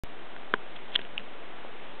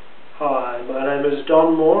Hi, my name is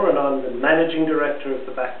Don Moore and I'm the Managing Director of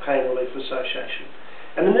the Back Pain Relief Association.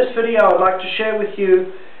 And in this video I'd like to share with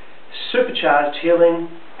you Supercharged Healing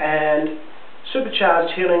and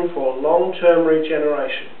Supercharged Healing for long-term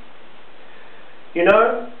regeneration. You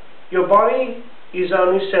know, your body is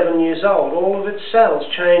only 7 years old. All of its cells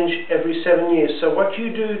change every 7 years. So what you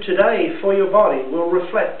do today for your body will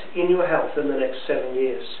reflect in your health in the next 7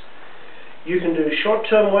 years. You can do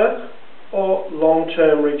short-term work or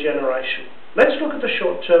long-term regeneration. Let's look at the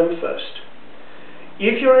short-term first.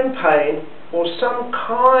 If you're in pain or some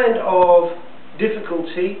kind of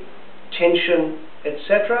difficulty, tension,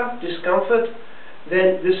 etc., discomfort,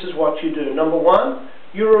 then this is what you do. Number one,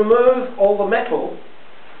 you remove all the metal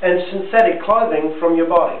and synthetic clothing from your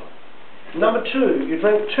body. Number two, you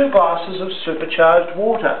drink 2 glasses of supercharged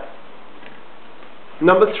water.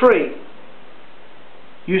 Number three,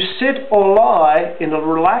 you sit or lie in a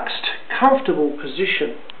relaxed, comfortable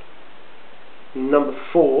position. Number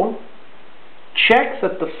four, check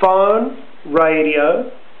that the phone,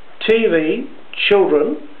 radio, TV,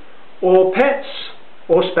 children, or pets,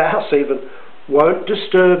 or spouse even, won't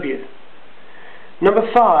disturb you. Number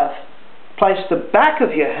five, place the back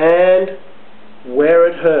of your hand where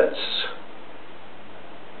it hurts.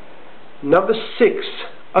 Number six,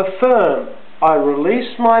 affirm, I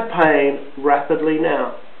release my pain rapidly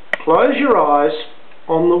now. Close your eyes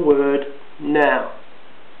on the word now.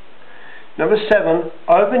 Number seven,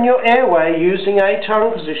 open your airway using a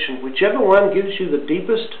tongue position, whichever one gives you the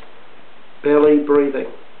deepest belly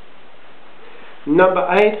breathing. Number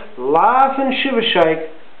eight, laugh and shiver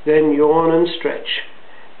shake, then yawn and stretch.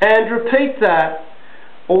 And repeat that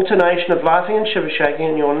alternation of laughing and shiver shaking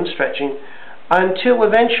and yawn and stretching until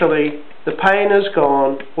eventually the pain is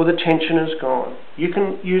gone or the tension is gone. You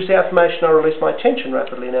can use the affirmation, I release my tension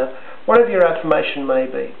rapidly now, whatever your affirmation may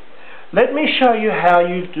be. Let me show you how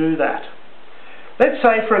you do that. Let's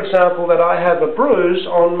say, for example, that I have a bruise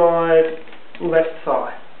on my left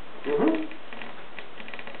thigh.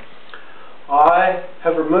 I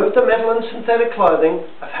have removed the metal and synthetic clothing,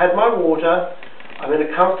 I've had my water, I'm in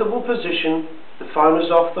a comfortable position, the phone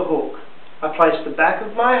is off the hook. I place the back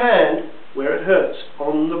of my hand where it hurts,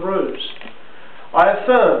 on the bruise. I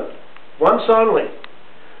affirm, once only,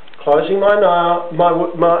 closing my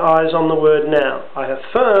eyes on the word now. I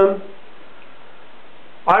affirm,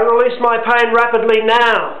 I release my pain rapidly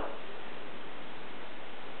now.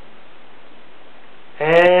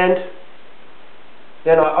 And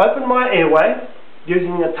then I open my airway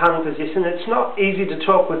using the tongue position. It's not easy to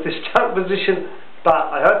talk with this tongue position, but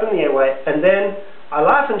I open the airway and then I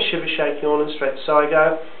laugh and shiver, shake, yawn and stretch. So I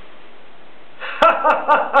go,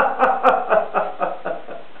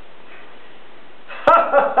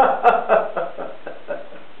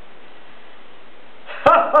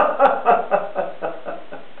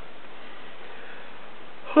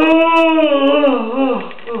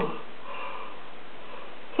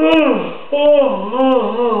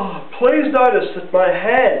 Please notice that my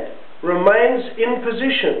hand remains in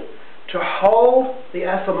position to hold the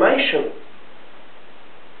affirmation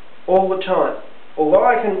all the time. Although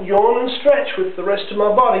I can yawn and stretch with the rest of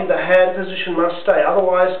my body, the hand position must stay.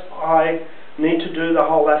 Otherwise, I need to do the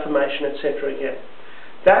whole affirmation, etc. again.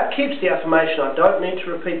 That keeps the affirmation. I don't need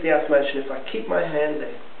to repeat the affirmation if I keep my hand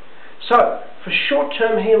there. So, for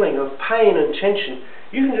short-term healing of pain and tension,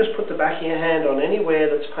 you can just put the back of your hand on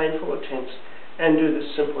anywhere that's painful or tense and do this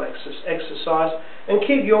simple exercise and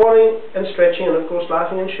keep yawning and stretching and, of course,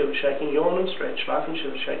 laughing and shiver shaking, yawn and stretch, laugh and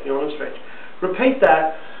shiver shake, yawn and stretch. Repeat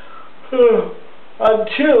that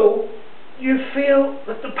until you feel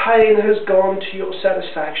that the pain has gone to your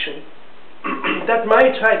satisfaction. That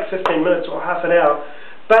may take 15 minutes or half an hour,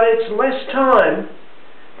 but it's less time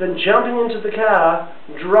than jumping into the car,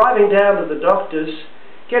 driving down to the doctor's,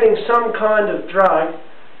 getting some kind of drug,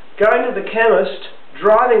 going to the chemist,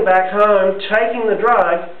 driving back home, taking the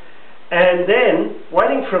drug, and then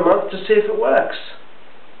waiting for a month to see if it works.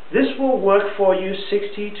 This will work for you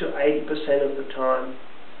 60 to 80% of the time.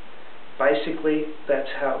 Basically, that's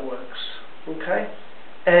how it works, okay?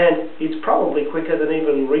 And it's probably quicker than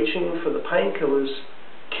even reaching for the painkillers.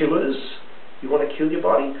 Killers, you want to kill your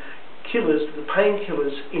body? Killers, the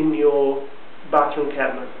painkillers in your bathroom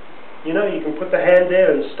cabinet. You know, you can put the hand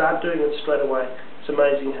there and start doing it straight away. It's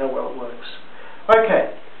amazing how well it works.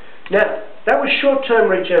 Okay, now, that was short-term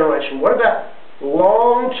regeneration. What about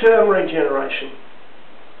long-term regeneration?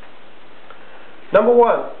 Number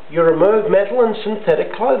one, you remove metal and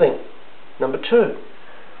synthetic clothing. Number two,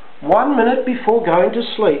 1 minute before going to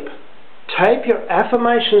sleep, tape your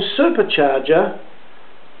affirmation supercharger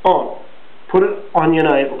on. Put it on your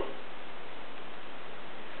navel.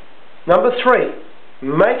 Number 3,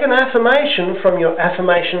 Make an affirmation from your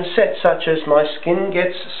affirmation set, such as my skin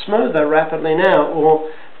gets smoother rapidly now, or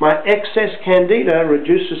my excess candida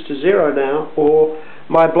reduces to 0 now, or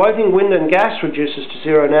my bloating, wind and gas reduces to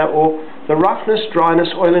 0 now, or the roughness,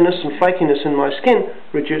 dryness, oiliness and flakiness in my skin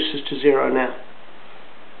reduces to 0 now.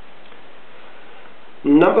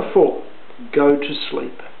 Number 4, go to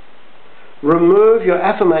sleep. Remove your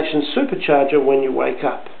affirmation supercharger when you wake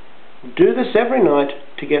up. Do this every night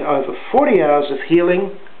to get over 40 hours of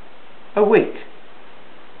healing a week.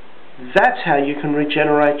 That's how you can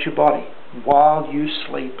regenerate your body while you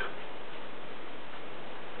sleep.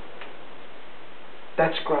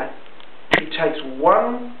 That's great. It takes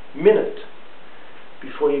 1 minute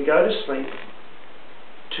before you go to sleep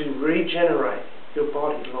to regenerate your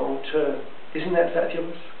body long term. Isn't that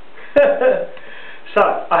fabulous? So,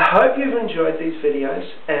 I hope you've enjoyed these videos,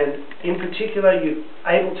 and in particular you're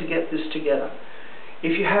able to get this together.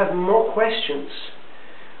 If you have more questions,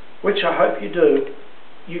 which I hope you do,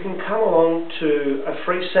 you can come along to a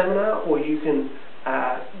free seminar, or you can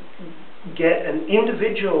get an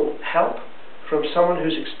individual help from someone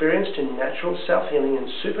who's experienced in natural self-healing and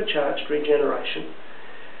supercharged regeneration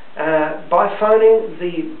by phoning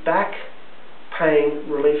the Back Pain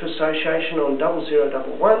Relief Association on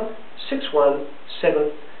 0011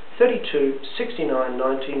 617 32 69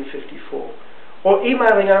 1954, or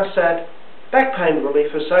emailing us at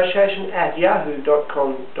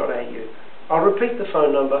backpainreliefassociation@yahoo.com.au. I'll repeat the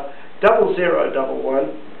phone number: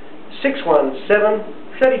 0011 617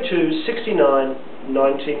 32 69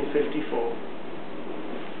 1954.